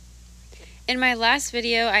In my last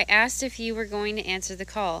video, I asked if you were going to answer the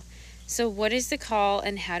call. So what is the call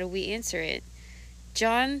and how do we answer it?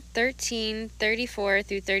 John 13:34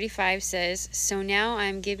 through 35 says, "So now I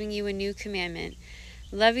am giving you a new commandment.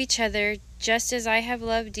 Love each other, just as I have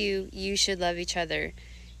loved you, you should love each other.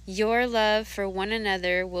 Your love for one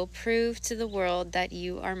another will prove to the world that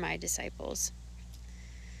you are my disciples."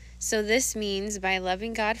 So this means by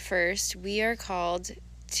loving God first, we are called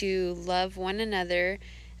to love one another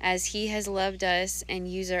as He has loved us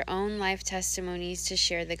and use our own life testimonies to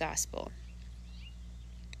share the gospel.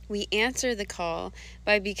 We answer the call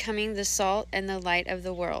by becoming the salt and the light of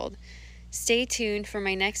the world. Stay tuned for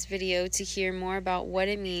my next video to hear more about what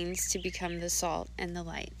it means to become the salt and the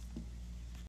light.